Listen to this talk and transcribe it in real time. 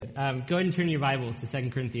Go ahead and turn your Bibles to 2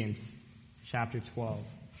 Corinthians chapter 12.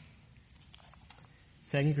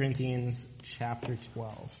 2 Corinthians chapter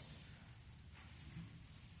 12.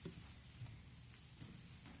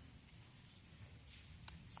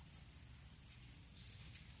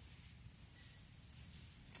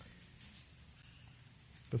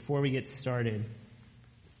 Before we get started,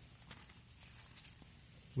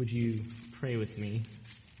 would you pray with me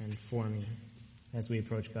and for me as we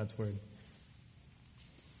approach God's Word?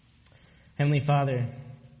 Heavenly Father,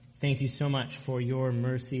 thank you so much for your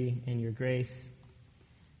mercy and your grace,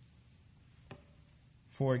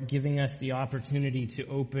 for giving us the opportunity to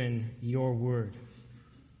open your Word,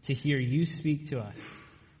 to hear you speak to us,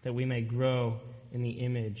 that we may grow in the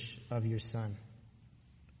image of your Son.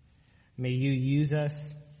 May you use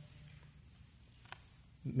us.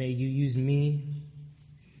 May you use me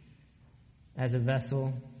as a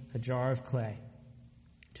vessel, a jar of clay,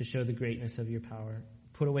 to show the greatness of your power.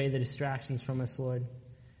 Put away the distractions from us, Lord.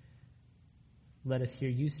 Let us hear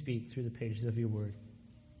you speak through the pages of your word.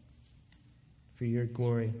 For your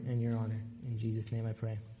glory and your honor. In Jesus' name I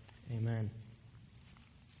pray. Amen.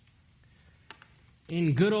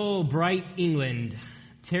 In good old bright England,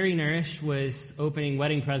 Terry Nourish was opening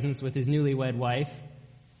wedding presents with his newlywed wife,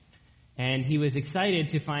 and he was excited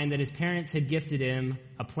to find that his parents had gifted him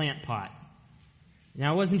a plant pot.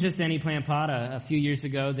 Now, it wasn't just any plant pot. A few years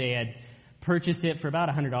ago, they had purchased it for about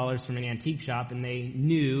 $100 from an antique shop, and they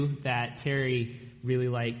knew that Terry really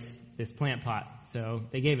liked this plant pot, so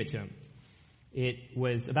they gave it to him. It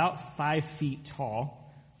was about 5 feet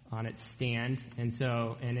tall on its stand, and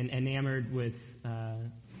enamored with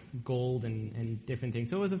gold and different things.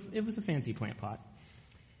 So it was a fancy plant pot.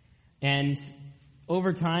 And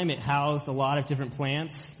over time, it housed a lot of different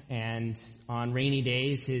plants, and on rainy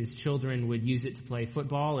days, his children would use it to play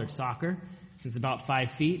football or soccer. It's about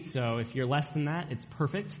 5 feet, so if you're less than that, it's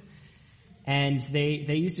perfect. And they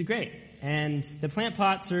used it great. And the plant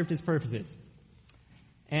pot served its purposes.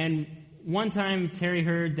 And one time, Terry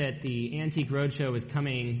heard that the Antique Roadshow was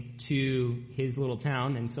coming to his little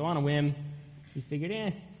town, and so on a whim, he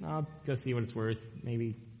figured, I'll go see what it's worth,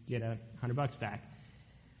 maybe get $100 back.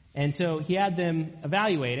 And so he had them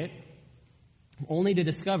evaluate it, only to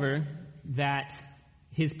discover that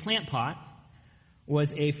his plant pot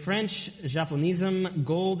was a French Japonism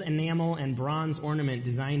gold enamel and bronze ornament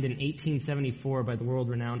designed in 1874 by the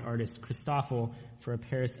world-renowned artist Christoffel for a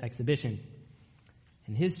Paris exhibition.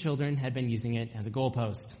 And his children had been using it as a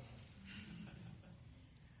goalpost.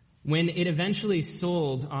 When it eventually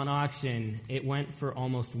sold on auction, it went for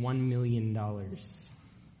almost $1 million.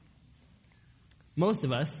 Most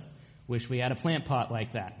of us wish we had a plant pot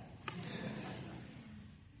like that.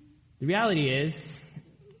 The reality is,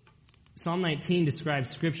 Psalm 19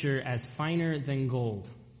 describes Scripture as finer than gold.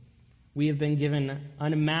 We have been given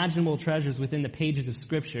unimaginable treasures within the pages of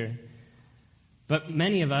Scripture, but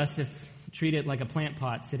many of us have treated it like a plant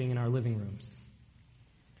pot sitting in our living rooms.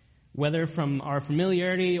 Whether from our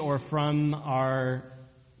familiarity or from our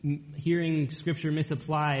hearing Scripture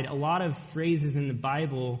misapplied, a lot of phrases in the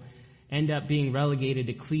Bible end up being relegated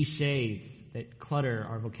to cliches that clutter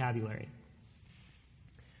our vocabulary.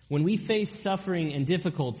 When we face suffering and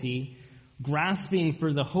difficulty, grasping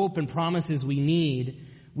for the hope and promises we need,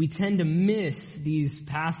 we tend to miss these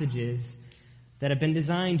passages that have been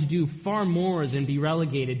designed to do far more than be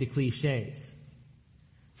relegated to cliches.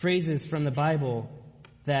 Phrases from the Bible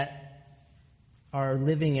that are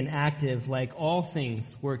living and active, like all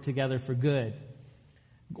things work together for good,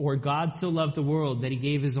 or God so loved the world that he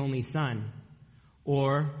gave his only Son,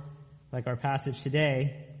 or, like our passage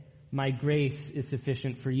today, my grace is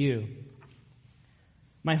sufficient for you.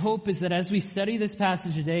 My hope is that as we study this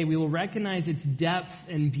passage today, we will recognize its depth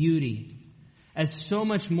and beauty as so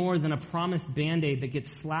much more than a promised Band-Aid that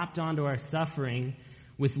gets slapped onto our suffering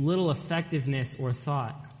with little effectiveness or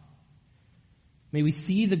thought. May we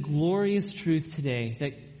see the glorious truth today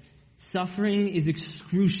that suffering is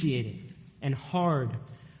excruciating and hard,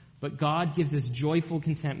 but God gives us joyful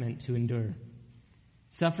contentment to endure.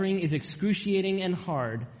 Suffering is excruciating and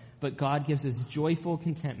hard, but God gives us joyful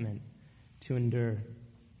contentment to endure.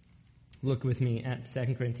 Look with me at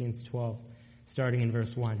 2 Corinthians 12, starting in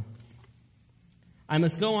verse 1. I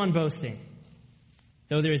must go on boasting.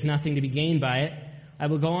 Though there is nothing to be gained by it, I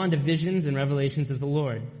will go on to visions and revelations of the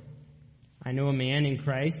Lord. I know a man in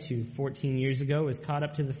Christ who 14 years ago was caught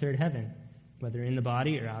up to the third heaven. Whether in the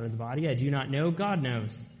body or out of the body, I do not know. God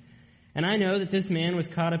knows. And I know that this man was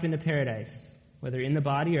caught up into paradise. Whether in the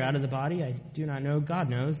body or out of the body, I do not know.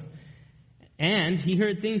 God knows. And he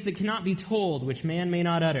heard things that cannot be told, which man may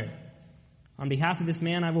not utter. On behalf of this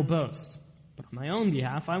man I will boast, but on my own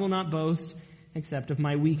behalf I will not boast, except of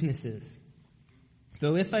my weaknesses.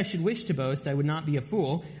 Though if I should wish to boast, I would not be a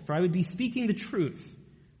fool, for I would be speaking the truth.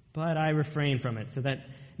 But I refrain from it, so that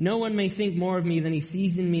no one may think more of me than he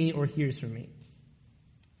sees in me or hears from me.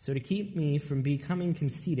 So to keep me from becoming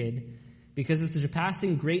conceited, because of the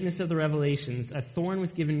surpassing greatness of the revelations, a thorn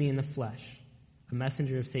was given me in the flesh, a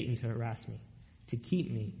messenger of Satan to harass me, to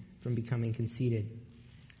keep me from becoming conceited.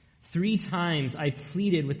 3 times I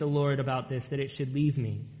pleaded with the Lord about this, that it should leave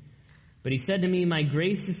me. But he said to me, my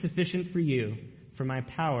grace is sufficient for you, for my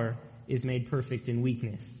power is made perfect in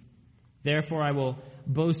weakness. Therefore I will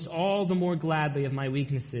boast all the more gladly of my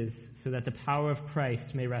weaknesses, so that the power of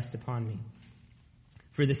Christ may rest upon me.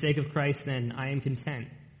 For the sake of Christ, then, I am content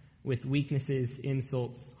with weaknesses,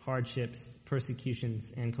 insults, hardships,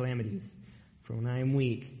 persecutions, and calamities. For when I am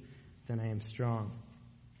weak, then I am strong.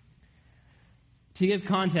 To give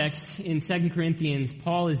context, in 2 Corinthians,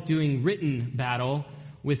 Paul is doing written battle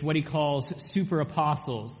with what he calls super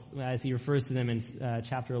apostles, as he refers to them in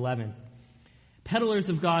chapter 11. Peddlers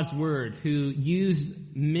of God's word who use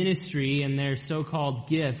ministry and their so-called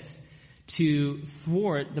gifts to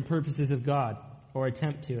thwart the purposes of God, or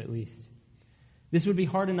attempt to at least. This would be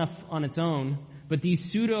hard enough on its own, but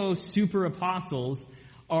these pseudo-super apostles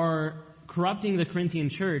are corrupting the Corinthian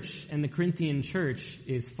church, and the Corinthian church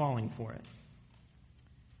is falling for it.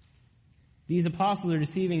 These apostles are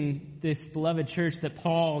deceiving this beloved church that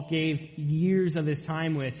Paul gave years of his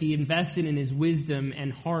time with. He invested in his wisdom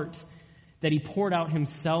and heart that he poured out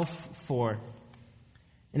himself for.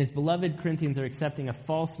 And his beloved Corinthians are accepting a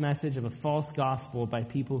false message of a false gospel by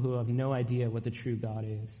people who have no idea what the true God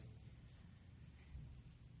is.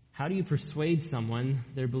 How do you persuade someone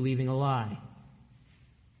they're believing a lie?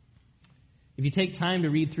 If you take time to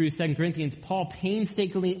read through 2 Corinthians, Paul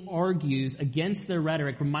painstakingly argues against their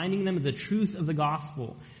rhetoric, reminding them of the truth of the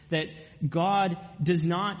gospel, that God does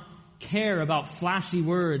not care about flashy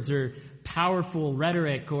words or powerful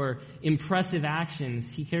rhetoric or impressive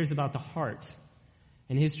actions. He cares about the heart.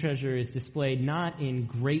 And his treasure is displayed not in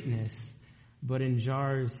greatness, but in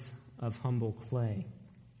jars of humble clay.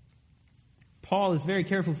 Paul is very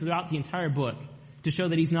careful throughout the entire book to show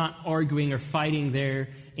that he's not arguing or fighting their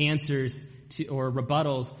answers or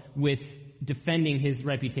rebuttals with defending his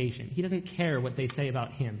reputation. He doesn't care what they say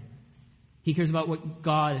about him. He cares about what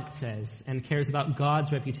God says and cares about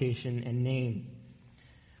God's reputation and name.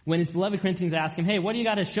 When his beloved Corinthians ask him, hey, what do you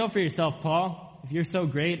got to show for yourself, Paul, if you're so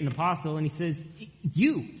great an apostle? And he says,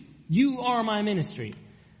 you are my ministry,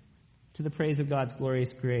 to the praise of God's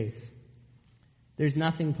glorious grace. There's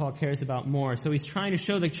nothing Paul cares about more. So he's trying to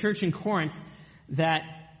show the church in Corinth that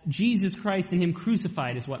Jesus Christ and him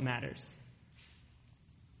crucified is what matters.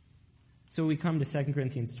 So we come to 2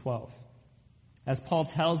 Corinthians 12. As Paul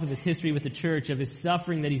tells of his history with the church, of his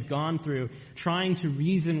suffering that he's gone through, trying to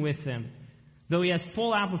reason with them, though he has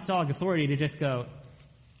full apostolic authority to just go,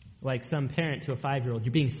 like some parent to a 5-year-old,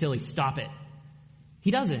 you're being silly, stop it.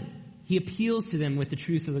 He doesn't. He appeals to them with the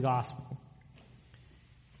truth of the gospel.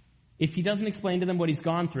 If he doesn't explain to them what he's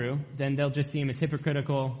gone through, then they'll just see him as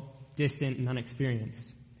hypocritical, distant, and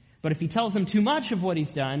unexperienced. But if he tells them too much of what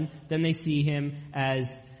he's done, then they see him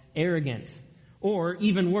as arrogant. Or,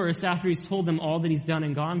 even worse, after he's told them all that he's done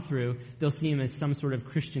and gone through, they'll see him as some sort of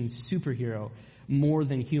Christian superhero, more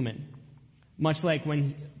than human. Much like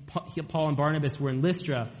when Paul and Barnabas were in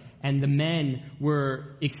Lystra, and the men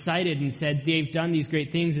were excited and said, they've done these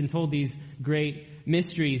great things and told these great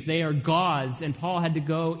mysteries. They are gods. And Paul had to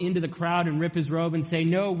go into the crowd and rip his robe and say,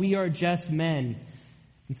 no, we are just men.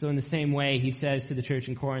 And so in the same way, he says to the church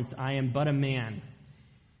in Corinth, I am but a man,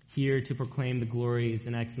 here to proclaim the glories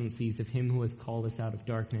and excellencies of him who has called us out of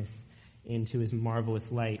darkness into his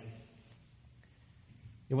marvelous light.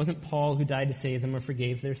 It wasn't Paul who died to save them or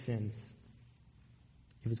forgave their sins.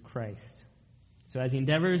 It was Christ. So as he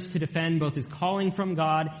endeavors to defend both his calling from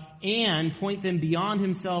God and point them beyond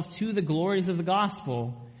himself to the glories of the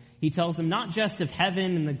gospel, he tells them not just of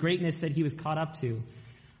heaven and the greatness that he was caught up to,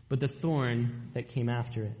 but the thorn that came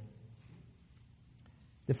after it.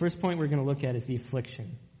 The first point we're going to look at is the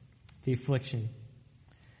affliction. The affliction.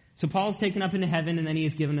 So Paul's taken up into heaven, and then he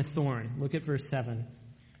is given a thorn. Look at verse 7.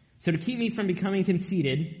 So to keep me from becoming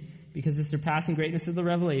conceited, because of the surpassing greatness of the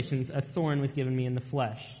revelations, a thorn was given me in the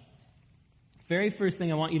flesh. Very first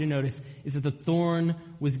thing I want you to notice is that the thorn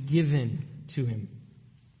was given to him.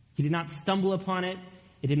 He did not stumble upon it.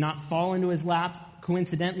 It did not fall into his lap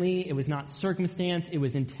coincidentally. It was not circumstance. It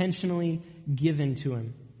was intentionally given to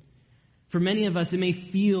him. For many of us, it may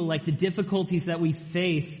feel like the difficulties that we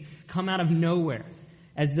face come out of nowhere,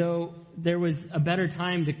 as though there was a better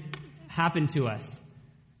time to happen to us.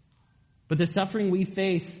 But the suffering we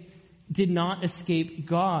face did not escape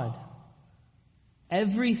God.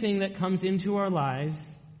 Everything that comes into our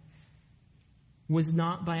lives was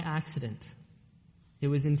not by accident. It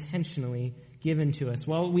was intentionally given to us.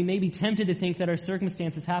 While we may be tempted to think that our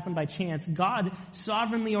circumstances happen by chance, God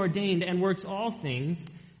sovereignly ordained and works all things,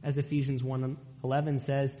 as Ephesians 1:11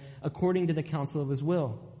 says, according to the counsel of his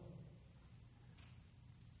will.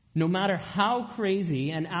 No matter how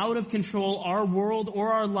crazy and out of control our world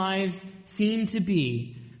or our lives seem to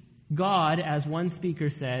be, God, as one speaker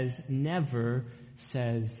says, never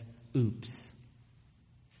says oops.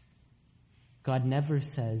 God never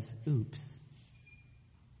says oops.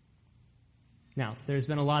 Now, there's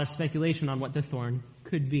been a lot of speculation on what the thorn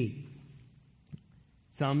could be.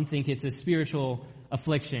 Some think it's a spiritual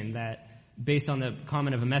affliction that, based on the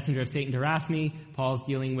comment of a messenger of Satan to harass me, Paul's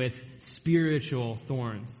dealing with spiritual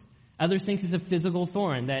thorns. Others think it's a physical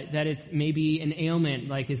thorn, that it's maybe an ailment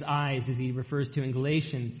like his eyes, as he refers to in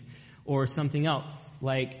Galatians, or something else,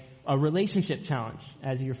 like a relationship challenge,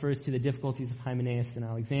 as he refers to the difficulties of Hymenaeus and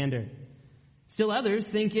Alexander. Still others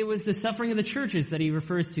think it was the suffering of the churches that he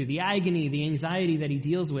refers to, the agony, the anxiety that he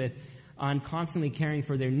deals with on constantly caring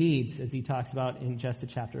for their needs, as he talks about in just a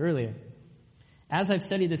chapter earlier. As I've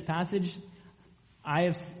studied this passage, I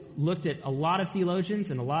have looked at a lot of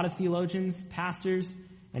theologians, pastors,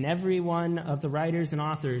 and every one of the writers and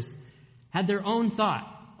authors had their own thought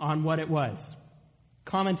on what it was.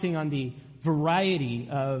 Commenting on the variety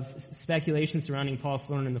of speculation surrounding Paul's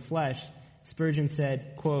thorn in the flesh, Spurgeon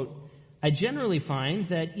said, quote, I generally find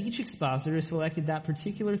that each expositor has selected that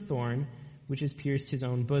particular thorn which has pierced his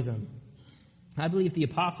own bosom. I believe the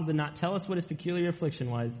apostle did not tell us what his peculiar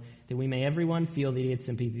affliction was, that we may everyone feel that he had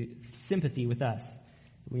sympathy with us.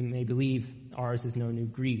 We may believe ours is no new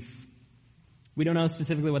grief. We don't know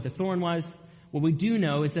specifically what the thorn was. What we do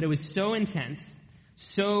know is that it was so intense,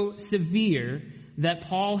 so severe, that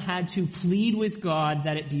Paul had to plead with God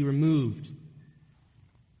that it be removed.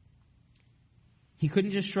 He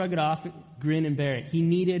couldn't just shrug it off, grin and bear it. He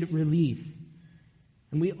needed relief.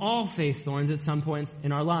 And we all face thorns at some points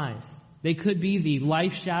in our lives. They could be the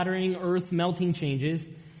life-shattering, earth-melting changes,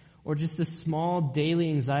 or just the small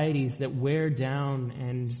daily anxieties that wear down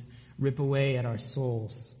and rip away at our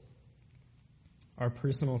souls. Our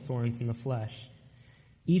personal thorns in the flesh.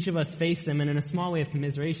 Each of us face them, and in a small way of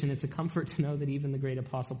commiseration, it's a comfort to know that even the great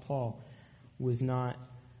apostle Paul was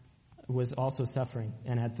also suffering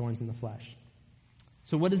and had thorns in the flesh.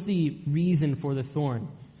 So what is the reason for the thorn?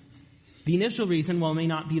 The initial reason, while it may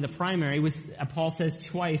not be the primary, was, Paul says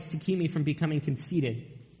twice, to keep me from becoming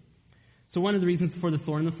conceited. So one of the reasons for the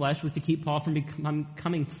thorn in the flesh was to keep Paul from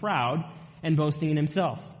becoming proud and boasting in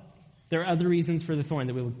himself. There are other reasons for the thorn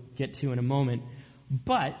that we will get to in a moment.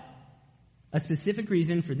 But a specific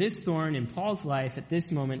reason for this thorn in Paul's life at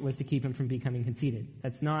this moment was to keep him from becoming conceited.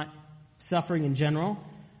 That's not suffering in general,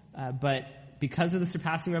 but because of the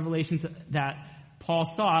surpassing revelations that Paul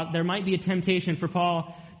saw, there might be a temptation for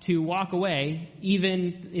Paul to walk away,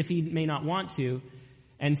 even if he may not want to,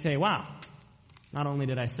 and say, wow, not only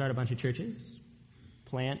did I start a bunch of churches,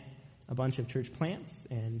 plant a bunch of church plants,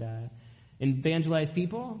 and evangelize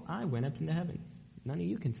people, I went up into heaven. None of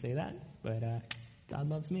you can say that, but God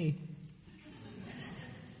loves me.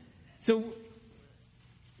 So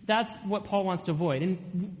that's what Paul wants to avoid.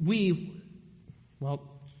 And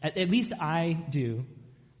at least I do.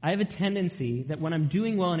 I have a tendency that when I'm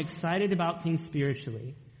doing well and excited about things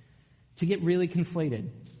spiritually, to get really conflated.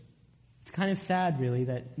 It's kind of sad, really,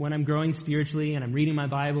 that when I'm growing spiritually and I'm reading my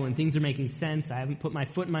Bible and things are making sense, I haven't put my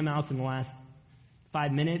foot in my mouth in the last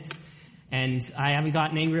 5 minutes, and I haven't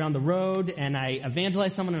gotten angry on the road, and I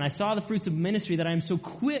evangelized someone, and I saw the fruits of ministry, that I'm so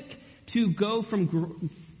quick to go from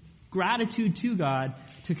gratitude to God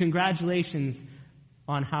to congratulations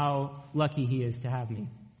on how lucky he is to have me.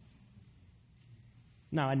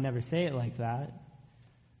 Now, I'd never say it like that,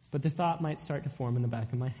 but the thought might start to form in the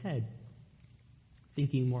back of my head,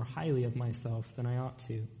 thinking more highly of myself than I ought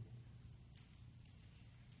to.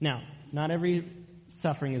 Now, not every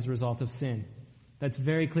suffering is a result of sin. That's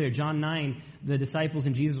very clear. John 9, the disciples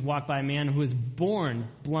and Jesus walked by a man who was born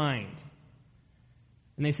blind.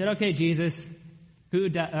 And they said, okay, Jesus,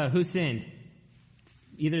 who sinned?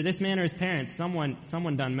 Either this man or his parents.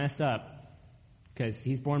 Someone done messed up, because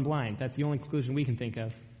he's born blind. That's the only conclusion we can think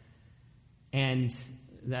of. And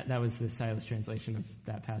that was the Silas translation of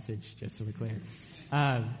that passage, just so we're clear.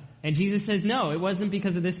 And Jesus says, no, it wasn't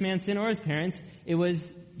because of this man's sin or his parents. It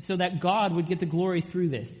was so that God would get the glory through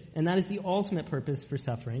this. And that is the ultimate purpose for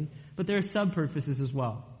suffering. But there are sub-purposes as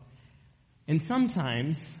well. And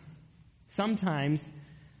sometimes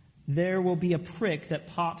there will be a prick that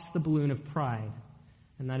pops the balloon of pride.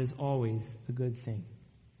 And that is always a good thing.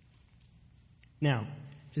 Now,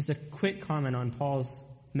 Just a quick comment on Paul's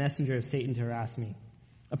messenger of Satan to harass me.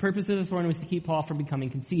 A purpose of the thorn was to keep Paul from becoming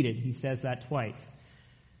conceited. He says that twice.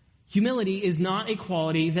 Humility is not a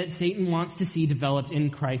quality that Satan wants to see developed in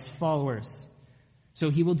Christ's followers. So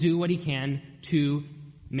he will do what he can to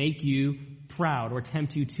make you proud or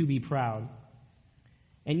tempt you to be proud.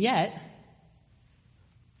 And yet,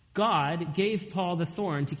 God gave Paul the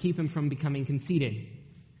thorn to keep him from becoming conceited.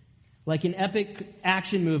 Like an epic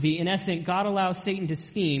action movie, in essence, God allows Satan to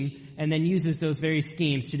scheme and then uses those very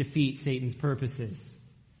schemes to defeat Satan's purposes.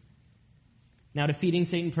 Now, defeating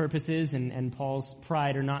Satan's purposes and Paul's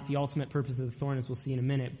pride are not the ultimate purpose of the thorn, as we'll see in a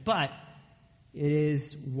minute, but it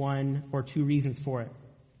is one or two reasons for it.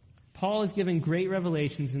 Paul is given great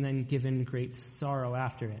revelations and then given great sorrow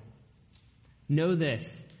after it. Know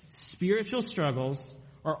this, spiritual struggles,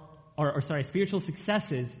 spiritual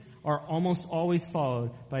successes are almost always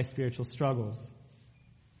followed by spiritual struggles.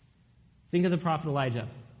 Think of the prophet Elijah.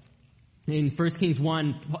 In 1 Kings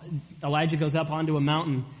 1, Elijah goes up onto a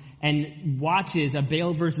mountain and watches a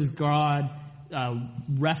Baal versus God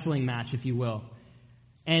wrestling match, if you will.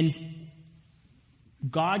 And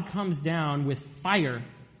God comes down with fire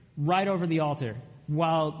right over the altar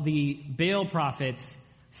while the Baal prophets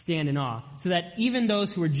stand in awe. So that even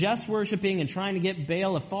those who were just worshiping and trying to get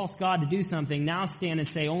Baal, a false god, to do something, now stand and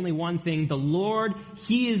say only one thing: the Lord,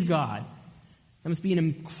 He is God. That must be an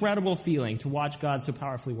incredible feeling to watch God so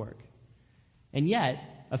powerfully work. And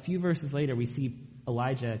yet, a few verses later, we see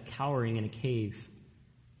Elijah cowering in a cave,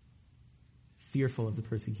 fearful of the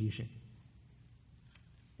persecution.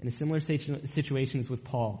 And a similar situation is with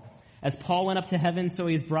Paul. As Paul went up to heaven, so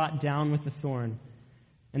he is brought down with the thorn.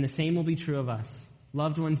 And the same will be true of us.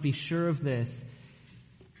 Loved ones, be sure of this.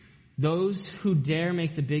 Those who dare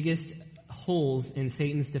make the biggest holes in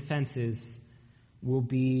Satan's defenses will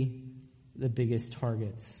be the biggest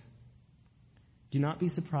targets. Do not be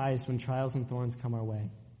surprised when trials and thorns come our way.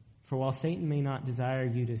 For while Satan may not desire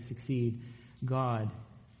you to succeed, God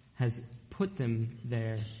has put them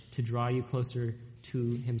there to draw you closer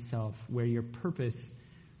to Himself, where your purpose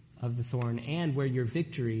of the thorn and where your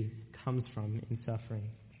victory comes from in suffering.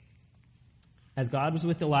 As God was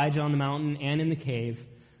with Elijah on the mountain and in the cave,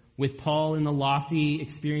 with Paul in the lofty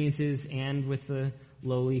experiences and with the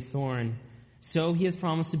lowly thorn, so He has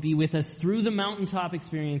promised to be with us through the mountaintop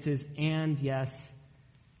experiences and, yes,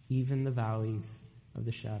 even the valleys of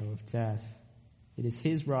the shadow of death. It is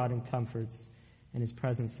His rod and comforts and His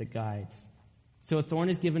presence that guides. So a thorn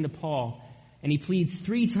is given to Paul, and he pleads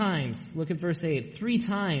 3 times. Look at verse 8. 3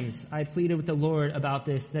 times I pleaded with the Lord about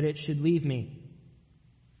this, that it should leave me.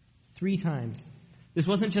 3 times. This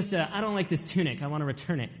wasn't just I don't like this tunic, I want to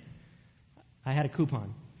return it. I had a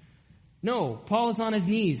coupon. No, Paul is on his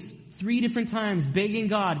knees 3 different times, begging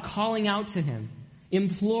God, calling out to Him,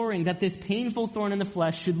 imploring that this painful thorn in the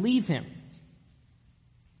flesh should leave him.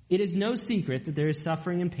 It is no secret that there is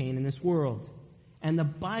suffering and pain in this world, and the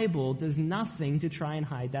Bible does nothing to try and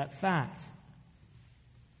hide that fact.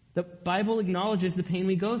 The Bible acknowledges the pain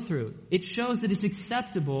we go through. It shows that it's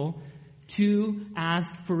acceptable to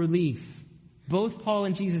ask for relief. Both Paul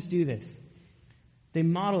and Jesus do this. They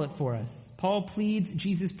model it for us. Paul pleads,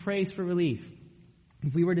 Jesus prays for relief.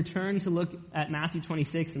 If we were to turn to look at Matthew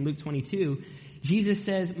 26 and Luke 22, Jesus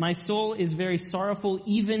says, "My soul is very sorrowful,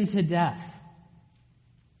 even to death,"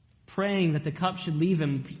 praying that the cup should leave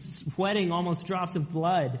him, sweating almost drops of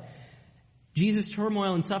blood. Jesus'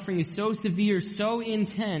 turmoil and suffering is so severe, so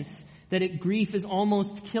intense, that grief is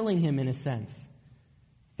almost killing him in a sense.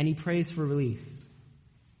 And he prays for relief.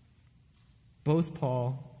 Both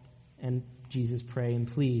Paul and Jesus pray and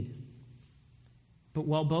plead. But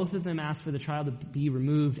while both of them ask for the trial to be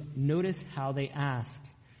removed, notice how they ask.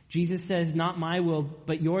 Jesus says, "Not my will,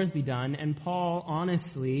 but yours be done." And Paul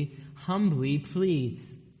honestly, humbly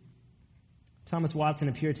pleads. Thomas Watson,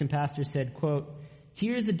 a Puritan pastor, said, quote,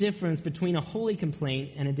 "Here is a difference between a holy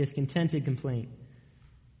complaint and a discontented complaint.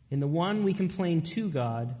 In the one, we complain to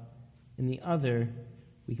God. In the other,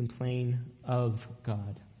 we complain of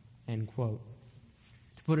God." End quote.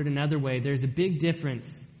 To put it another way, there's a big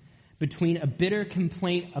difference between a bitter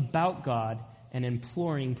complaint about God and an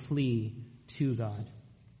imploring plea to God.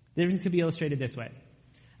 The difference could be illustrated this way.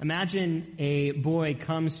 Imagine a boy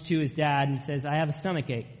comes to his dad and says, "I have a stomach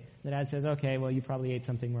ache." The dad says, "Okay, well, you probably ate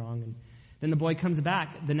something wrong." And then the boy comes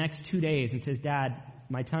back the next 2 days and says, "Dad,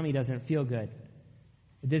 my tummy doesn't feel good."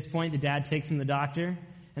 At this point, the dad takes him to the doctor,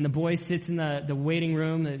 and the boy sits in the waiting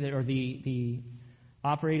room or the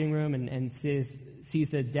operating room and sees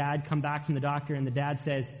the dad come back from the doctor, and the dad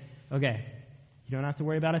says, "Okay, you don't have to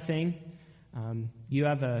worry about a thing. You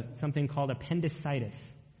have something called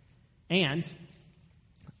appendicitis. And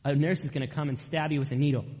a nurse is going to come and stab you with a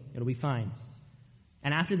needle. It'll be fine.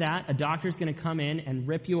 And after that, a doctor's going to come in and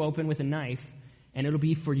rip you open with a knife, and it'll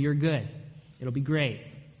be for your good. It'll be great.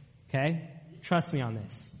 Okay? Trust me on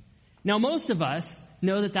this. Now, most of us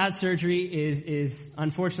know that surgery is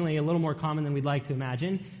unfortunately a little more common than we'd like to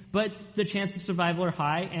imagine, but the chances of survival are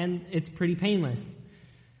high, and it's pretty painless.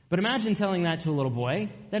 But imagine telling that to a little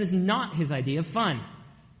boy. That is not his idea of fun.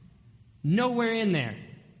 Nowhere in there.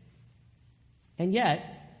 And yet,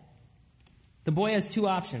 the boy has two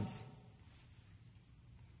options.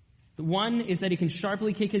 The one is that he can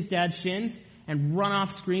sharply kick his dad's shins and run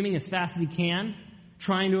off screaming as fast as he can,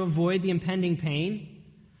 trying to avoid the impending pain.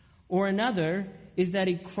 Or another is that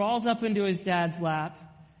he crawls up into his dad's lap,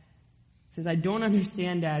 says, "I don't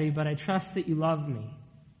understand, Daddy, but I trust that you love me."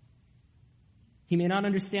 He may not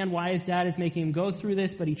understand why his dad is making him go through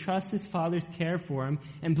this, but he trusts his father's care for him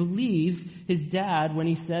and believes his dad when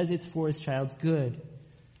he says it's for his child's good.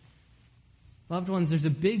 Loved ones, there's a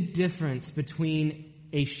big difference between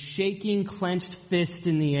a shaking, clenched fist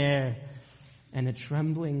in the air and a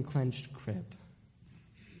trembling, clenched grip.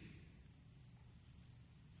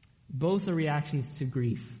 Both are reactions to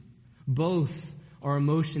grief. Both are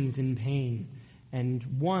emotions in pain. And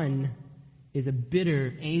one is a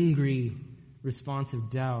bitter, angry response of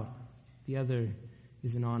doubt. The other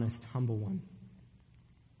is an honest, humble one.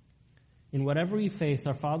 In whatever we face,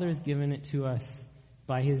 our Father has given it to us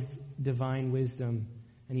by His divine wisdom,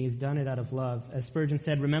 and He has done it out of love. As Spurgeon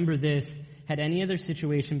said, "Remember this, had any other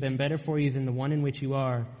situation been better for you than the one in which you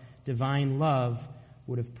are, divine love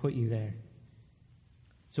would have put you there."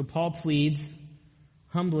 So Paul pleads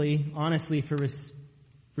humbly, honestly for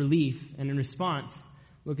relief, and in response,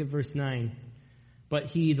 look at verse 9. "But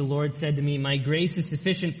He, the Lord, said to me, 'My grace is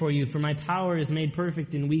sufficient for you, for my power is made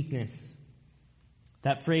perfect in weakness.'"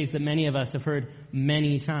 That phrase that many of us have heard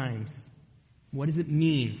many times. What does it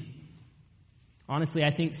mean? Honestly,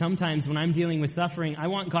 I think sometimes when I'm dealing with suffering, I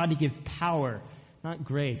want God to give power, not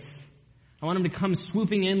grace. I want Him to come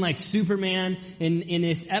swooping in like Superman in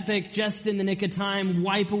this epic, just in the nick of time,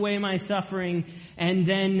 wipe away my suffering, and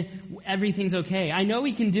then everything's okay. I know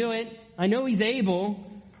He can do it. I know He's able.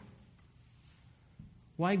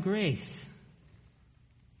 Why grace?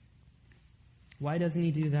 Why doesn't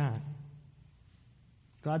He do that?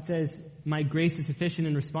 God says, "My grace is sufficient,"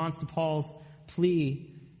 in response to Paul's plea.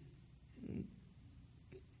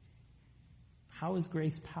 How is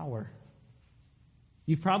grace power?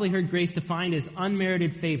 You've probably heard grace defined as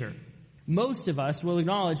unmerited favor. Most of us will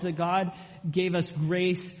acknowledge that God gave us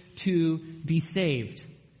grace to be saved.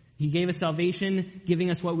 He gave us salvation, giving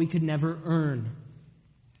us what we could never earn.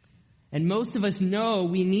 And most of us know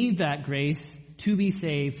we need that grace to be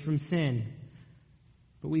saved from sin.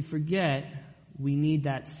 But we forget we need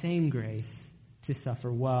that same grace to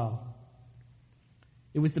suffer well.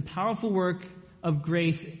 It was the powerful work of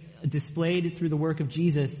grace displayed through the work of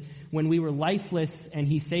Jesus when we were lifeless and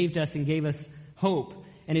He saved us and gave us hope.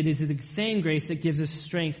 And it is the same grace that gives us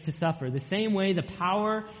strength to suffer. The same way the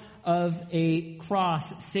power of a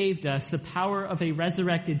cross saved us, the power of a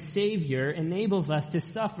resurrected Savior enables us to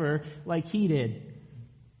suffer like He did.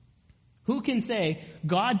 Who can say,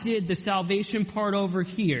 God did the salvation part over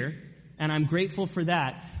here, and I'm grateful for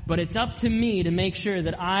that, but it's up to me to make sure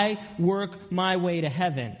that I work my way to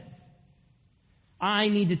heaven? I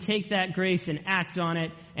need to take that grace and act on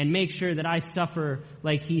it and make sure that I suffer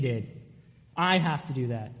like He did. I have to do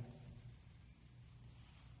that.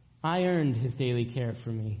 I earned His daily care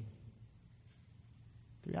for me.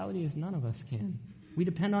 The reality is none of us can. We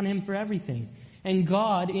depend on Him for everything. And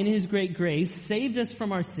God, in His great grace, saved us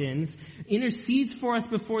from our sins, intercedes for us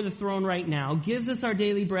before the throne right now, gives us our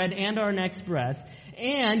daily bread and our next breath,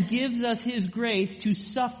 and gives us His grace to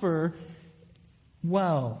suffer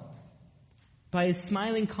well. By His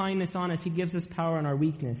smiling kindness on us, He gives us power in our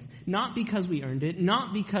weakness. Not because we earned it,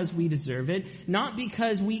 not because we deserve it, not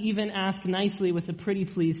because we even ask nicely with a pretty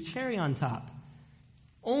please cherry on top.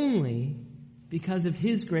 Only because of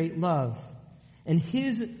His great love. And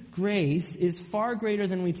His grace is far greater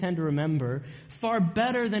than we tend to remember, far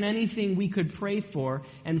better than anything we could pray for,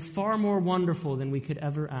 and far more wonderful than we could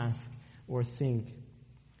ever ask or think.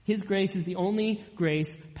 His grace is the only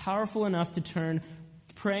grace powerful enough to turn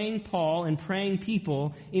praying Paul and praying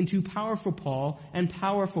people into powerful Paul and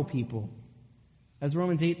powerful people. As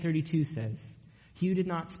Romans 8:32 says, "He who did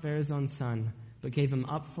not spare His own Son, but gave Him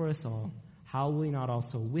up for us all, how will He not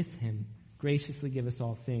also with Him graciously give us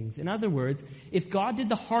all things?" In other words, if God did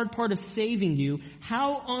the hard part of saving you,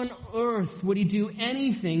 how on earth would He do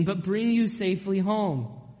anything but bring you safely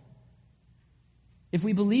home? If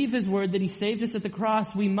we believe His word that He saved us at the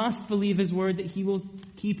cross, we must believe His word that He will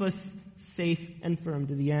keep us safe and firm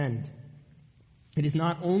to the end. It is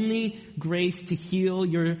not only grace to heal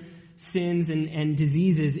your sins and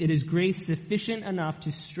diseases, it is grace sufficient enough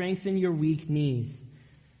to strengthen your weak knees.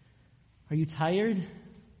 Are you tired?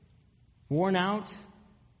 Worn out?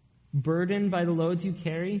 Burdened by the loads you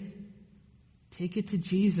carry? Take it to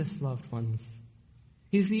Jesus, loved ones.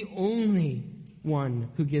 He's the only one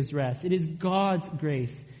who gives rest. It is God's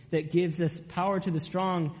grace that gives us power to the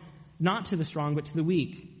strong, not to the strong, but to the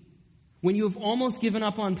weak. When you have almost given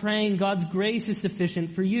up on praying, God's grace is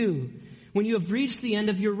sufficient for you. When you have reached the end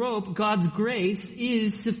of your rope, God's grace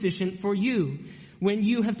is sufficient for you. When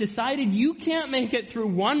you have decided you can't make it through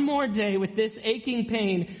one more day with this aching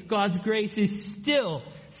pain, God's grace is still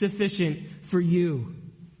sufficient for you.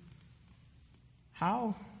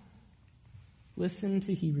 How? Listen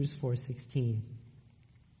to Hebrews 4:16.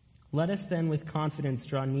 Let us then with confidence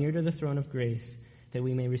draw near to the throne of grace, that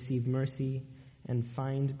we may receive mercy and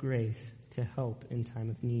find grace to help in time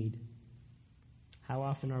of need. How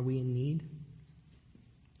often are we in need?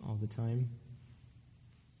 All the time.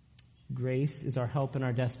 Grace is our help in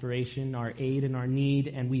our desperation, our aid in our need,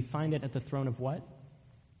 and we find it at the throne of what?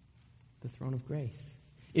 The throne of grace.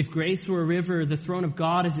 If grace were a river, the throne of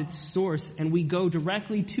God is its source, and we go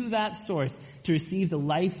directly to that source to receive the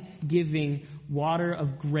life-giving water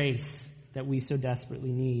of grace that we so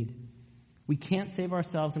desperately need. We can't save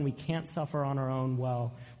ourselves and we can't suffer on our own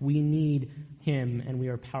well. We need Him and we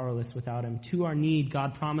are powerless without Him. To our need,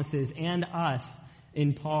 God promises, and us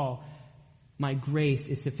in Paul, my grace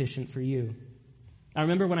is sufficient for you. I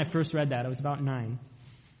remember when I first read that, I was about 9.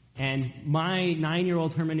 And my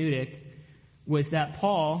 9-year-old hermeneutic was that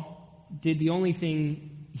Paul did the only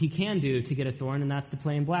thing he can do to get a thorn, and that's to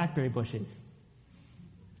play in blackberry bushes.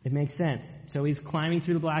 It makes sense. So he's climbing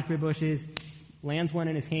through the blackberry bushes, lands one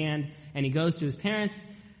in his hand, and he goes to his parents,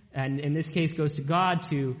 and in this case goes to God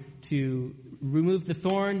to remove the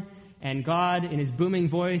thorn. And God, in his booming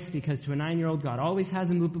voice, because to a 9-year-old, God always has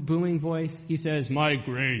a booming voice, he says, "My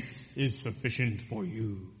grace is sufficient for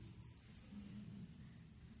you."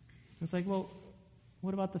 It's like, well,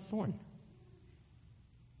 what about the thorn?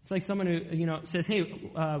 It's like someone who, says, "Hey,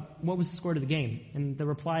 what was the score to the game?" And the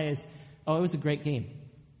reply is, "Oh, it was a great game."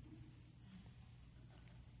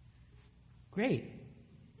 Great.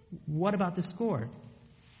 What about the score?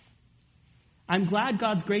 I'm glad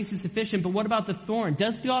God's grace is sufficient, but what about the thorn?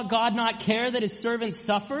 Does God not care that his servant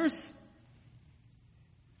suffers?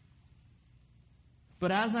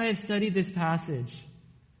 But as I have studied this passage,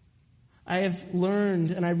 I have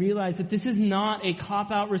learned and I realize that this is not a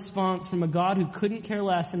cop-out response from a God who couldn't care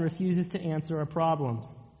less and refuses to answer our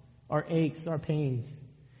problems, our aches, our pains.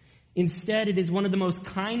 Instead, it is one of the most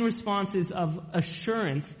kind responses of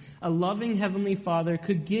assurance a loving Heavenly Father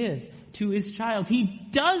could give to his child. He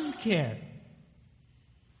does care.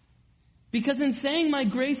 Because in saying my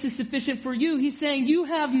grace is sufficient for you, he's saying you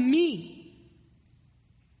have me.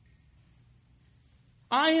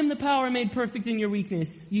 I am the power made perfect in your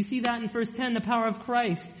weakness. You see that in verse 10, the power of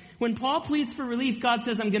Christ. When Paul pleads for relief, God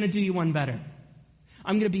says, I'm going to do you one better.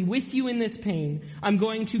 I'm going to be with you in this pain. I'm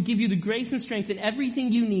going to give you the grace and strength and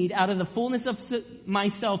everything you need out of the fullness of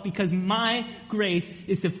myself, because my grace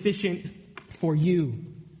is sufficient for you.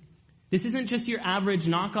 This isn't just your average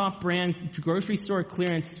knockoff brand grocery store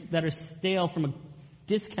clearance that are stale from a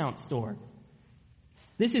discount store.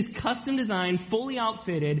 This is custom designed, fully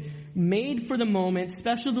outfitted, made for the moment,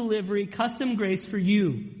 special delivery, custom grace for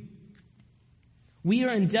you. We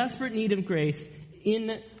are in desperate need of grace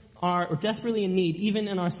or desperately in need, even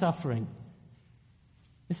in our suffering.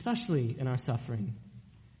 Especially in our suffering.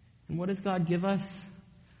 And what does God give us?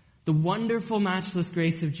 The wonderful, matchless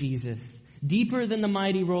grace of Jesus. Deeper than the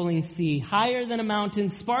mighty rolling sea, higher than a mountain,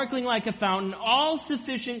 sparkling like a fountain, all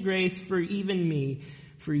sufficient grace for even me,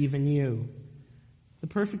 for even you. The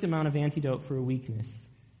perfect amount of antidote for a weakness.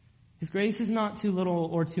 His grace is not too little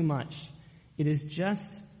or too much. It is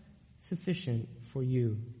just sufficient for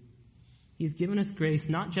you. He's given us grace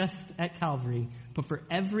not just at Calvary, but for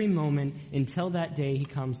every moment until that day he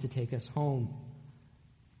comes to take us home.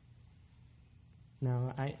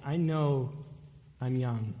 Now, I know I'm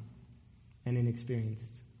young and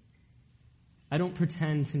inexperienced. I don't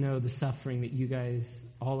pretend to know the suffering that you guys,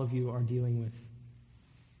 all of you, are dealing with.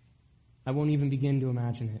 I won't even begin to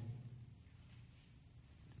imagine it.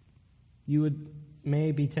 You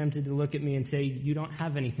may be tempted to look at me and say, you don't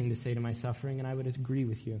have anything to say to my suffering, and I would agree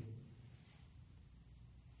with you.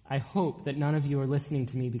 I hope that none of you are listening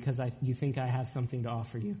to me because you think I have something to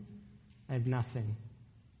offer you. I have nothing.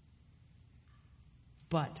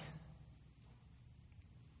 But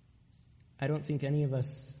I don't think any of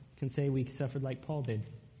us can say we suffered like Paul did.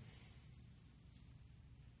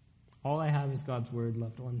 All I have is God's word,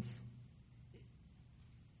 loved ones.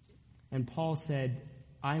 And Paul said,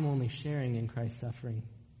 I'm only sharing in Christ's suffering.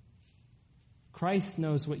 Christ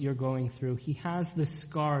knows what you're going through. He has the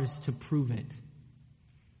scars to prove it.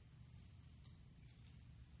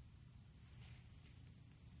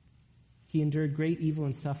 He endured great evil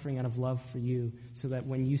and suffering out of love for you, so that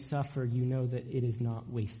when you suffer, you know that it is not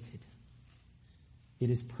wasted. It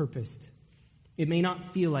is purposed. It may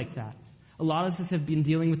not feel like that. A lot of us have been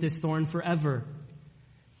dealing with this thorn forever.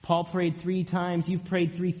 Paul prayed 3 times. You've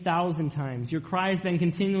prayed 3,000 times. Your cry has been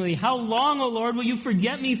continually, how long, O Lord, will you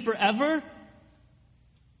forget me forever?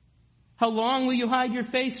 How long will you hide your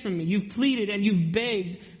face from me? You've pleaded and you've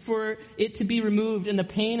begged for it to be removed, and the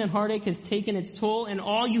pain and heartache has taken its toll, and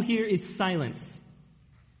all you hear is silence.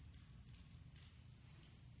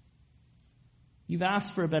 You've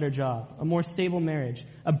asked for a better job, a more stable marriage,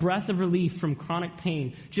 a breath of relief from chronic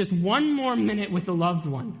pain, just one more minute with a loved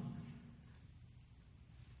one.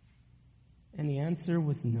 And the answer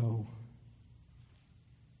was no.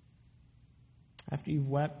 After you've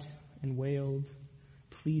wept and wailed,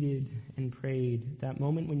 pleaded and prayed, that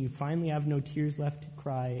moment when you finally have no tears left to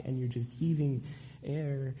cry and you're just heaving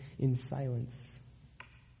air in silence,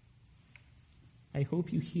 I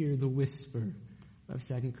hope you hear the whisper of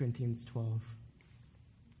 2 Corinthians 12.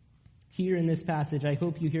 Here in this passage, I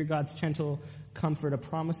hope you hear God's gentle comfort, a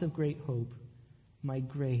promise of great hope. My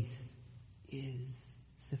grace is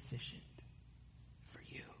sufficient for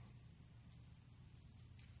you.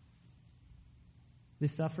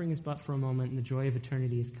 This suffering is but for a moment, and the joy of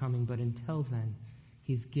eternity is coming. But until then,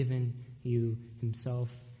 He's given you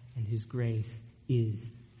Himself, and His grace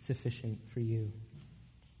is sufficient for you.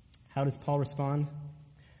 How does Paul respond?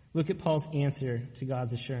 Look at Paul's answer to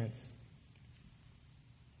God's assurance.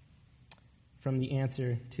 From the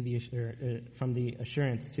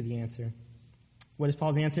assurance to the answer. What is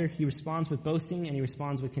Paul's answer? He responds with boasting, and he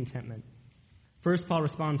responds with contentment. First, Paul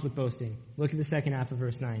responds with boasting. Look at the second half of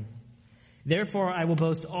verse 9. Therefore, I will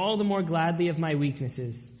boast all the more gladly of my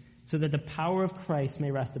weaknesses, so that the power of Christ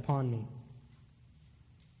may rest upon me.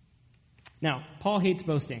 Now, Paul hates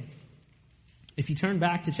boasting. If you turn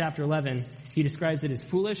back to chapter 11, he describes it as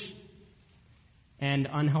foolish and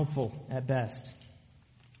unhelpful at best.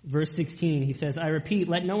 Verse 16, he says, I repeat,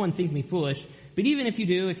 let no one think me foolish, but even if you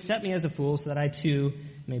do, accept me as a fool, so that I too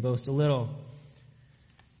may boast a little.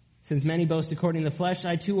 Since many boast according to the flesh,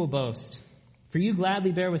 I too will boast. For you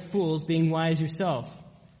gladly bear with fools, being wise yourself.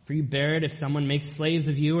 For you bear it if someone makes slaves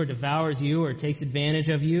of you, or devours you, or takes advantage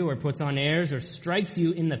of you, or puts on airs, or strikes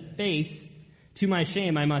you in the face. To my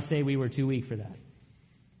shame, I must say we were too weak for that.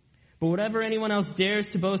 But whatever anyone else dares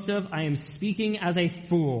to boast of, I am speaking as a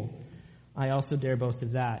fool. I also dare boast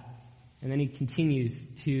of that. And then he continues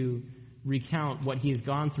to recount what he has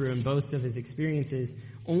gone through and boast of his experiences,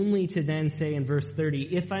 only to then say in verse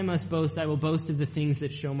 30, if I must boast, I will boast of the things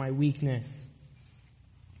that show my weakness.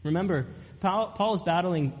 Remember, Paul is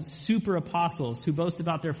battling super apostles who boast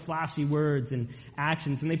about their flashy words and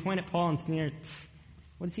actions, and they point at Paul and sneer,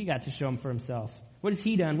 what has he got to show him for himself? What has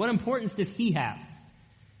he done? What importance does he have?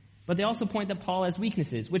 But they also point that Paul has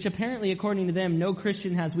weaknesses, which apparently, according to them, no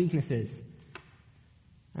Christian has weaknesses.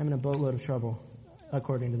 I'm in a boatload of trouble,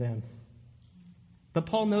 according to them. But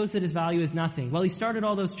Paul knows that his value is nothing. While he started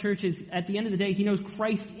all those churches, at the end of the day, he knows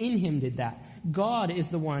Christ in him did that. God is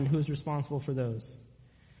the one who is responsible for those.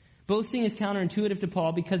 Boasting is counterintuitive to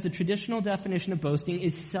Paul because the traditional definition of boasting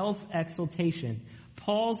is self-exaltation.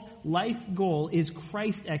 Paul's life goal is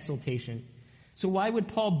Christ exaltation. So why would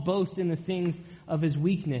Paul boast in the things of his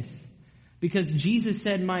weakness? Because Jesus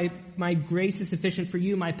said, my grace is sufficient for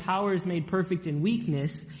you, my power is made perfect in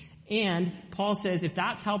weakness. And Paul says, if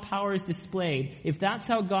that's how power is displayed, if that's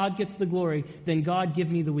how God gets the glory, then God give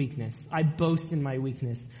me the weakness. I boast in my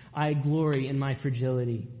weakness. I glory in my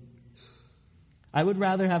fragility. I would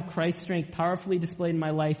rather have Christ's strength powerfully displayed in my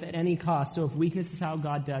life at any cost. So if weakness is how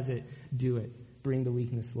God does it, do it. Bring the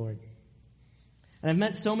weakness, Lord. And I've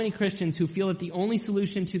met so many Christians who feel that the only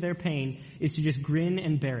solution to their pain is to just grin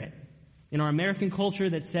and bear it. In our American culture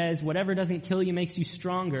that says whatever doesn't kill you makes you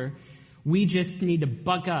stronger, we just need to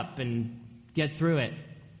buck up and get through it.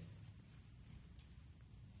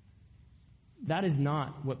 That is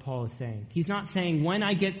not what Paul is saying. He's not saying, when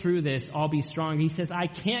I get through this, I'll be strong. He says, I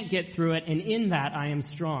can't get through it, and in that I am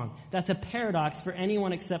strong. That's a paradox for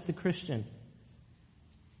anyone except the Christian.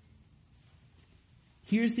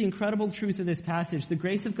 Here's the incredible truth of this passage. The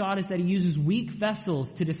grace of God is that he uses weak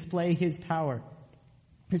vessels to display his power.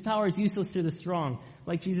 His power is useless to the strong.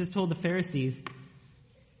 Like Jesus told the Pharisees,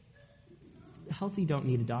 the healthy don't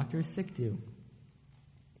need a doctor, sick do.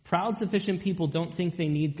 Proud, sufficient people don't think they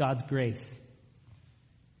need God's grace.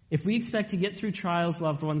 If we expect to get through trials,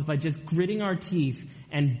 loved ones, by just gritting our teeth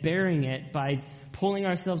and bearing it, by pulling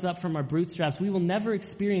ourselves up from our bootstraps, we will never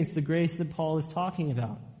experience the grace that Paul is talking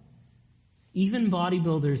about. Even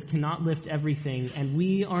bodybuilders cannot lift everything, and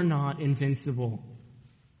we are not invincible.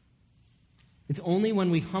 It's only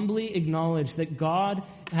when we humbly acknowledge that God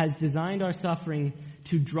has designed our suffering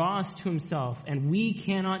to draw us to himself, and we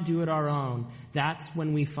cannot do it our own, that's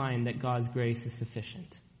when we find that God's grace is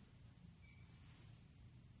sufficient.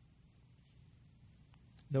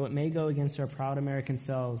 Though it may go against our proud American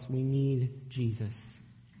selves, we need Jesus,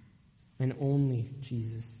 and only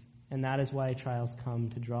Jesus. And that is why trials come,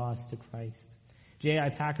 to draw us to Christ. J.I.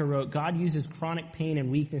 Packer wrote, God uses chronic pain and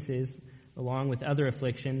weaknesses, along with other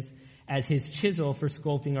afflictions, as his chisel for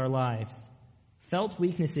sculpting our lives. Felt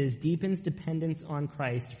weaknesses deepens dependence on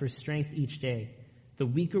Christ for strength each day. The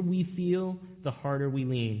weaker we feel, the harder we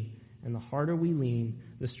lean. And the harder we lean,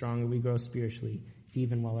 the stronger we grow spiritually,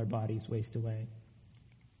 even while our bodies waste away.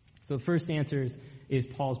 So the first answer is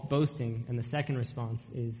Paul's boasting, and the second response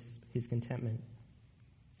is his contentment.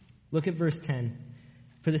 Look at verse 10.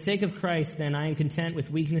 For the sake of Christ, then, I am content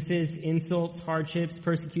with weaknesses, insults, hardships,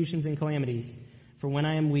 persecutions, and calamities. For when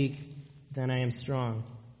I am weak, then I am strong.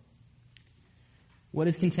 What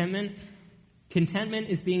is contentment? Contentment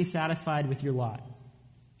is being satisfied with your lot.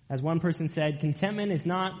 As one person said, contentment is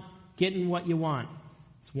not getting what you want.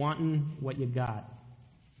 It's wanting what you got.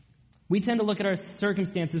 We tend to look at our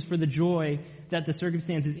circumstances for the joy that the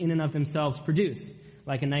circumstances in and of themselves produce,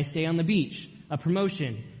 like a nice day on the beach, a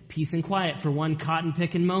promotion, peace and quiet for one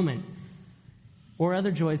cotton-picking moment, or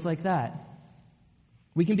other joys like that.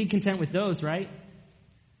 We can be content with those, right?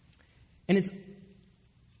 And it's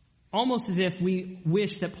almost as if we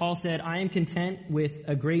wish that Paul said, I am content with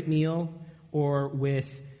a great meal or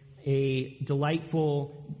with a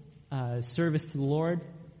delightful service to the Lord.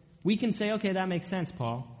 We can say, okay, that makes sense,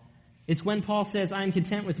 Paul. It's when Paul says, I am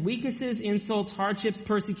content with weaknesses, insults, hardships,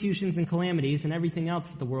 persecutions, and calamities, and everything else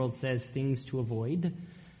that the world says things to avoid,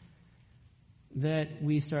 that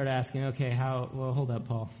we start asking, okay, hold up,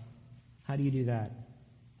 Paul. How do you do that?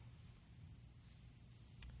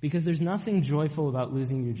 Because there's nothing joyful about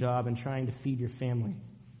losing your job and trying to feed your family.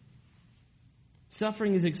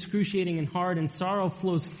 Suffering is excruciating and hard, and sorrow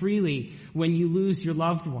flows freely when you lose your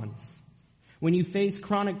loved ones. When you face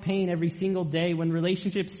chronic pain every single day, when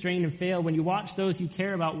relationships strain and fail, when you watch those you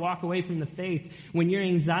care about walk away from the faith, when your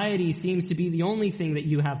anxiety seems to be the only thing that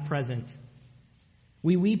you have present.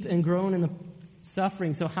 We weep and groan in the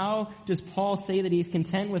suffering. So how does Paul say that he's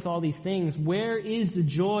content with all these things? Where is the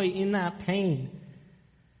joy in that pain?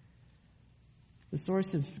 The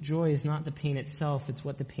source of joy is not the pain itself, it's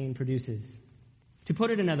what the pain produces. To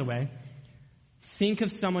put it another way, think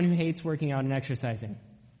of someone who hates working out and exercising.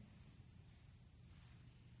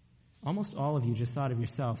 Almost all of you just thought of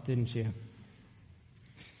yourself, didn't you?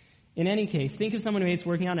 In any case, think of someone who hates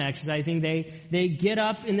working out and exercising. They get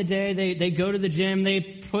up in the day, they go to the gym, they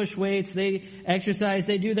push weights, they exercise,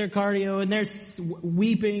 they do their cardio, and they're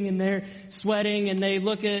weeping and they're sweating,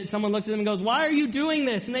 and someone looks at them and goes, why are you doing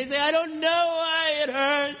this? And they say, I don't know why it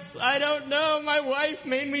hurts. I don't know. My wife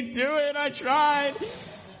made me do it. I tried.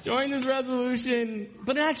 Join this resolution.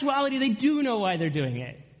 But in actuality, they do know why they're doing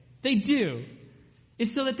it. They do.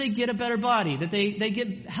 It's so that they get a better body, that they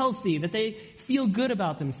get healthy, that they feel good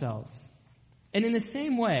about themselves. And in the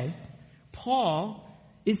same way, Paul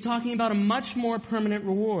is talking about a much more permanent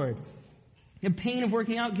reward. The pain of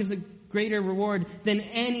working out gives a greater reward than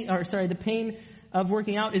the pain of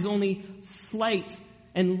working out is only slight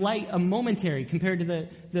and light, momentary compared to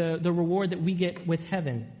the reward that we get with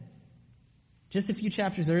heaven. Just a few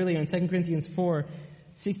chapters earlier in 2 Corinthians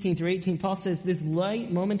 4:16 through 18, Paul says, this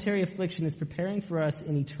light momentary affliction is preparing for us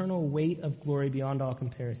an eternal weight of glory beyond all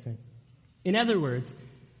comparison. In other words,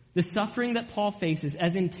 the suffering that Paul faces,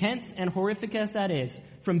 as intense and horrific as that is,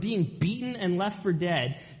 from being beaten and left for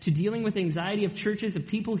dead, to dealing with anxiety of churches, of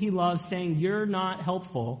people he loves saying, you're not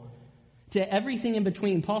helpful, to everything in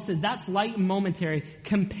between, Paul says that's light and momentary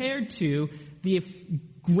compared to the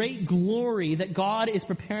great glory that God is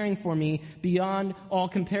preparing for me beyond all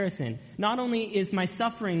comparison. Not only is my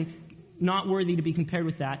suffering not worthy to be compared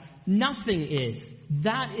with that, nothing is.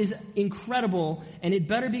 That is incredible, and it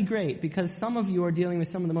better be great, because some of you are dealing with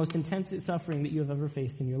some of the most intense suffering that you have ever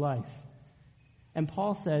faced in your life. And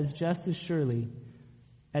Paul says, just as surely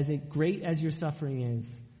as great as your suffering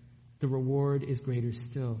is, the reward is greater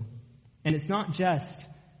still. And it's not just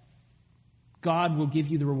God will give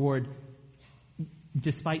you the reward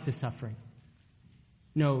despite the suffering.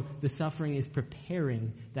 No, the suffering is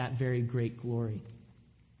preparing that very great glory.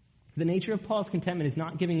 The nature of Paul's contentment is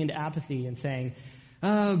not giving into apathy and saying,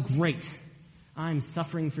 oh, great, I'm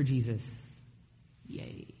suffering for Jesus.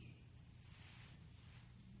 Yay.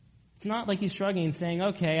 It's not like he's shrugging and saying,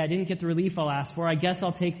 okay, I didn't get the relief I'll ask for. I guess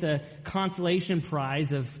I'll take the consolation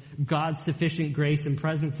prize of God's sufficient grace and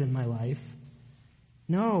presence in my life.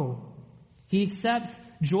 No. He accepts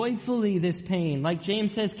joyfully this pain. Like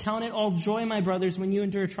James says, count it all joy, my brothers, when you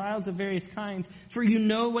endure trials of various kinds, for you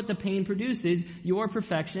know what the pain produces, your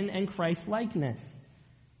perfection and Christ-likeness.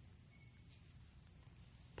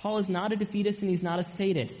 Paul is not a defeatist and he's not a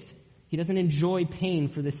sadist. He doesn't enjoy pain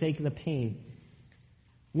for the sake of the pain.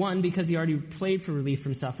 One, because he already prayed for relief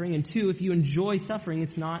from suffering. And two, if you enjoy suffering,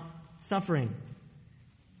 it's not suffering.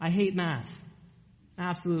 I hate math.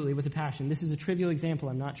 Absolutely, with a passion. This is a trivial example.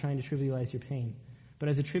 I'm not trying to trivialize your pain. But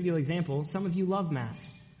as a trivial example, some of you love math.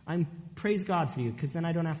 Praise God for you, because then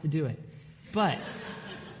I don't have to do it. But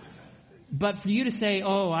for you to say,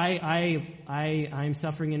 oh, I'm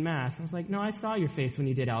suffering in math. I was like, no, I saw your face when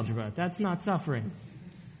you did algebra. That's not suffering.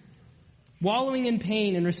 Wallowing in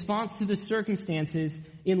pain in response to the circumstances,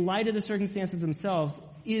 in light of the circumstances themselves,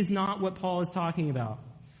 is not what Paul is talking about.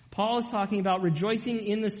 Paul is talking about rejoicing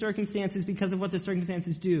in the circumstances because of what the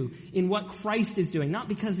circumstances do, in what Christ is doing, not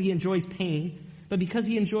because he enjoys pain, but because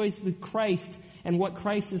he enjoys the Christ and what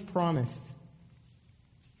Christ has promised.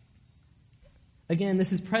 Again,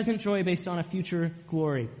 this is present joy based on a future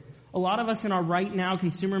glory. A lot of us in our right now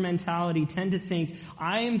consumer mentality tend to think,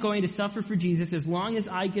 I am going to suffer for Jesus as long as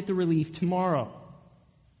I get the relief tomorrow.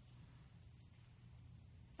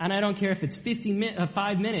 And I don't care if it's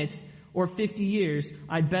 5 minutes or 50 years,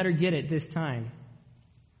 I'd better get it this time.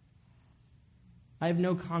 I have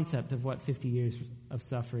no concept of what 50 years of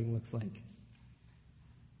suffering looks like.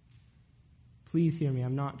 Please hear me,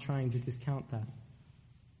 I'm not trying to discount that.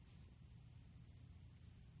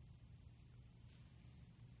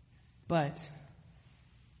 But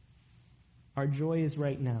our joy is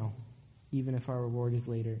right now, even if our reward is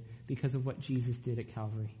later, because of what Jesus did at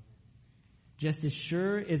Calvary. Just as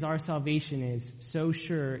sure as our salvation is, so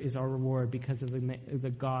sure is our reward because of the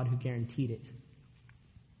God who guaranteed it.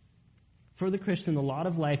 For the Christian, the lot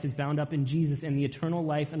of life is bound up in Jesus and the eternal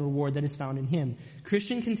life and reward that is found in him.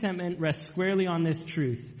 Christian contentment rests squarely on this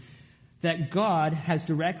truth, that God has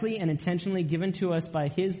directly and intentionally given to us by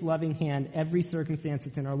his loving hand every circumstance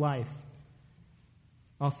that's in our life.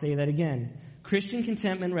 I'll say that again. Christian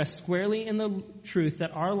contentment rests squarely in the truth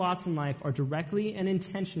that our lots in life are directly and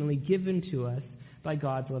intentionally given to us by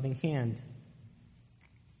God's loving hand.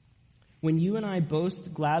 When you and I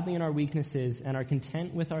boast gladly in our weaknesses and are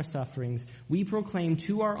content with our sufferings, we proclaim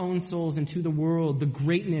to our own souls and to the world the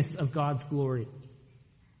greatness of God's glory.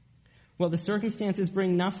 While the circumstances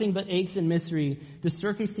bring nothing but aches and misery, the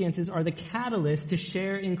circumstances are the catalyst to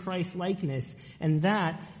share in Christ's likeness, and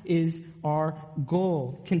that is our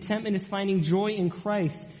goal. Contentment is finding joy in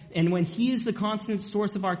Christ, and when he is the constant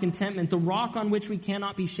source of our contentment, the rock on which we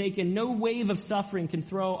cannot be shaken, no wave of suffering can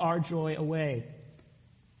throw our joy away.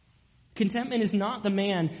 Contentment is not the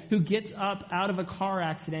man who gets up out of a car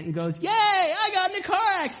accident and goes, "Yay, I got in a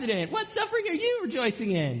car accident! What suffering are you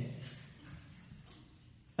rejoicing in?"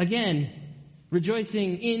 Again,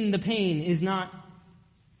 rejoicing in the pain is not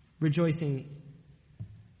rejoicing,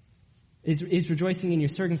 is rejoicing in your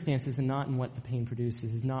circumstances and not in what the pain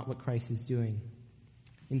produces, is not what Christ is doing.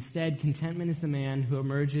 Instead, contentment is the man who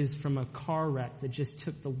emerges from a car wreck that just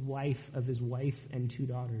took the life of his wife and 2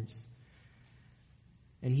 daughters.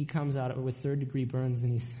 And he comes out with 3rd-degree burns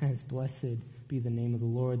and he says, "Blessed be the name of the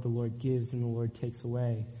Lord gives and the Lord takes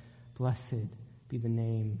away. Blessed be the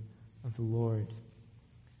name of the Lord.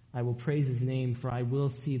 I will praise his name, for I will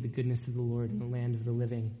see the goodness of the Lord in the land of the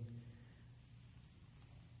living."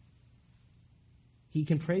 He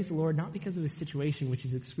can praise the Lord not because of his situation, which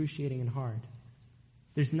is excruciating and hard.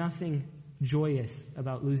 There's nothing joyous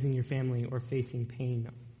about losing your family or facing pain.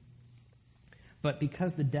 But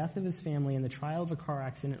because the death of his family and the trial of a car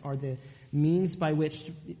accident are the means by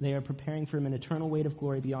which they are preparing for him an eternal weight of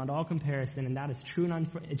glory beyond all comparison, and that is true and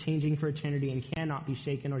unchanging for eternity and cannot be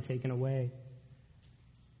shaken or taken away.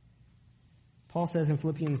 Paul says in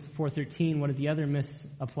Philippians 4:13, one of the other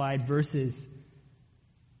misapplied verses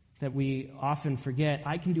that we often forget,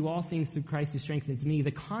 I can do all things through Christ who strengthens me.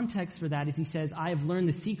 The context for that is he says, I have learned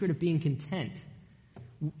the secret of being content.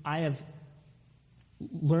 I have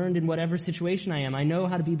learned in whatever situation I am. I know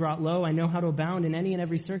how to be brought low. I know how to abound in any and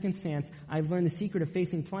every circumstance. I've learned the secret of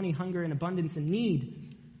facing plenty, hunger, and abundance and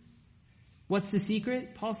need. What's the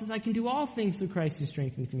secret? Paul says, I can do all things through Christ who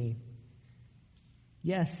strengthens me.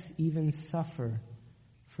 Yes, even suffer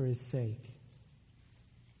for his sake.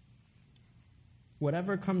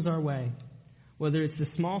 Whatever comes our way, whether it's the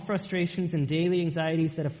small frustrations and daily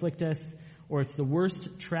anxieties that afflict us, or it's the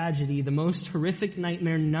worst tragedy, the most horrific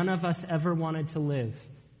nightmare none of us ever wanted to live.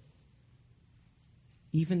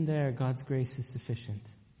 Even there, God's grace is sufficient,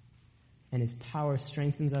 and his power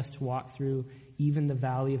strengthens us to walk through even the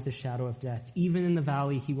valley of the shadow of death. Even in the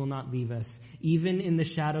valley, he will not leave us. Even in the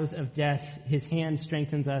shadows of death, his hand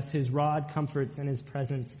strengthens us, his rod comforts, and his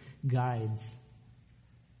presence guides.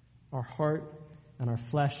 Our heart and our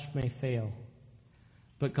flesh may fail,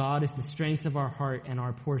 but God is the strength of our heart and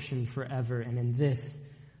our portion forever, and in this,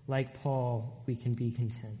 like Paul, we can be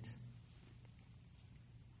content.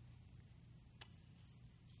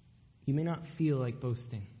 You may not feel like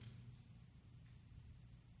boasting.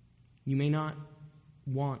 You may not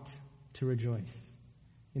want to rejoice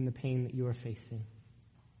in the pain that you are facing.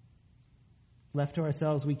 Left to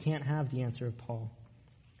ourselves, we can't have the answer of Paul.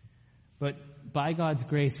 But by God's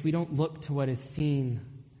grace, we don't look to what is seen.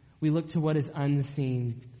 We look to what is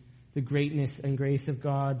unseen, the greatness and grace of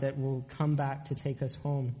God that will come back to take us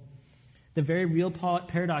home. The very real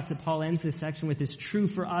paradox that Paul ends this section with is true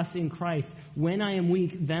for us in Christ. When I am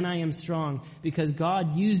weak, then I am strong, because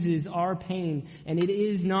God uses our pain, and it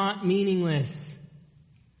is not meaningless.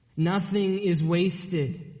 Nothing is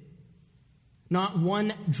wasted. Not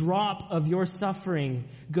one drop of your suffering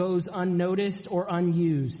goes unnoticed or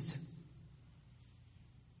unused.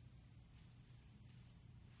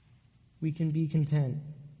 We can be content.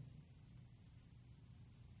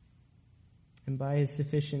 And by his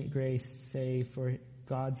sufficient grace, say, for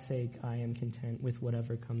God's sake, I am content with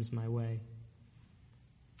whatever comes my way.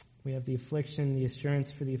 We have the affliction, the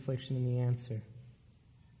assurance for the affliction, and the answer.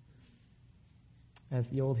 As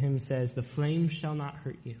the old hymn says, the flame shall not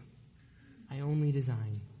hurt you. I only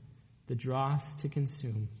design the dross to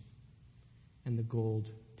consume and the gold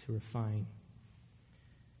to refine.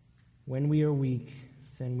 When we are weak,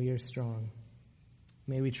 then we are strong.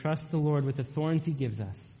 May we trust the Lord with the thorns he gives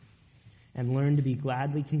us, and learn to be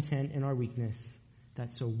gladly content in our weakness that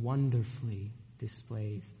so wonderfully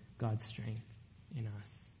displays God's strength in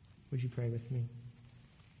us. Would you pray with me?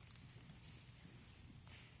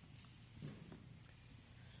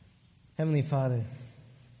 Heavenly Father,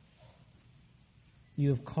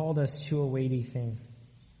 you have called us to a weighty thing,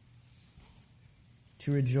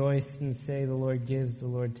 to rejoice and say, the Lord gives, the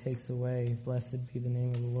Lord takes away. Blessed be the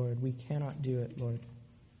name of the Lord. We cannot do it, Lord,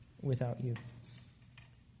 without you.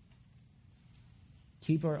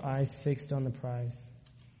 Keep our eyes fixed on the prize.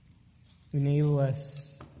 Enable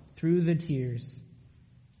us, through the tears,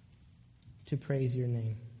 to praise your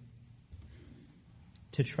name,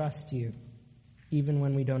 to trust you, even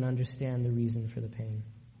when we don't understand the reason for the pain.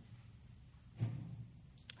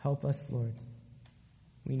 Help us, Lord.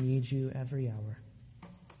 We need you every hour.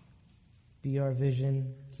 Be our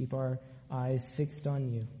vision. Keep our eyes fixed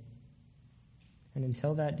on you. And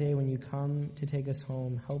until that day when you come to take us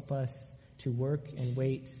home, help us to work and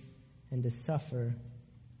wait and to suffer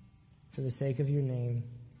for the sake of your name,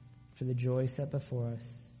 for the joy set before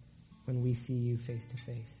us when we see you face to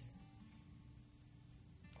face.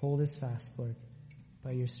 Hold us fast, Lord,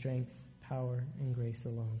 by your strength, power, and grace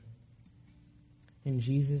alone. In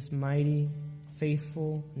Jesus' mighty,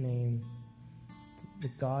 faithful name, the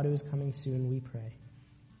God who is coming soon, we pray.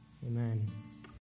 Amen.